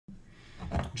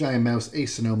Giant Mouse, a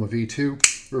Sonoma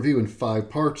V2, review in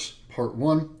 5 parts. Part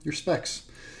 1, your specs.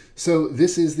 So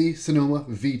this is the Sonoma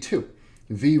V2.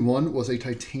 V1 was a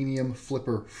titanium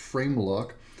flipper frame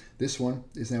lock. This one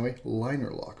is now a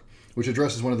liner lock, which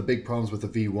addresses one of the big problems with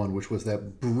the V1, which was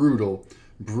that brutal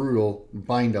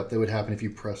bind up that would happen if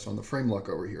you pressed on the frame lock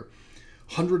over here.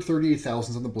 138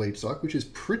 thousandths on the blade stock, which is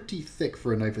pretty thick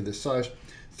for a knife of this size.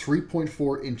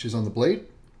 3.4 inches on the blade.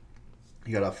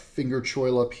 You got a finger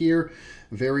choil up here.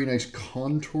 Very nice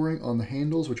contouring on the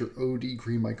handles, which are OD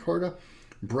green micarta.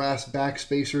 Brass back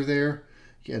spacer there.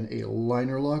 Again, a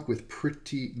liner lock with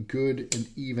pretty good and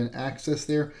even access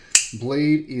there.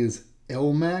 Blade is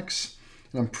Elmax,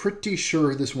 and I'm pretty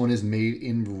sure this one is made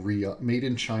in Riot, made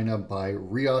in China by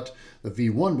Riot. The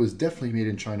V1 was definitely made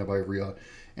in China by Riot,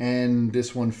 and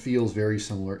this one feels very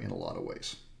similar in a lot of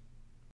ways.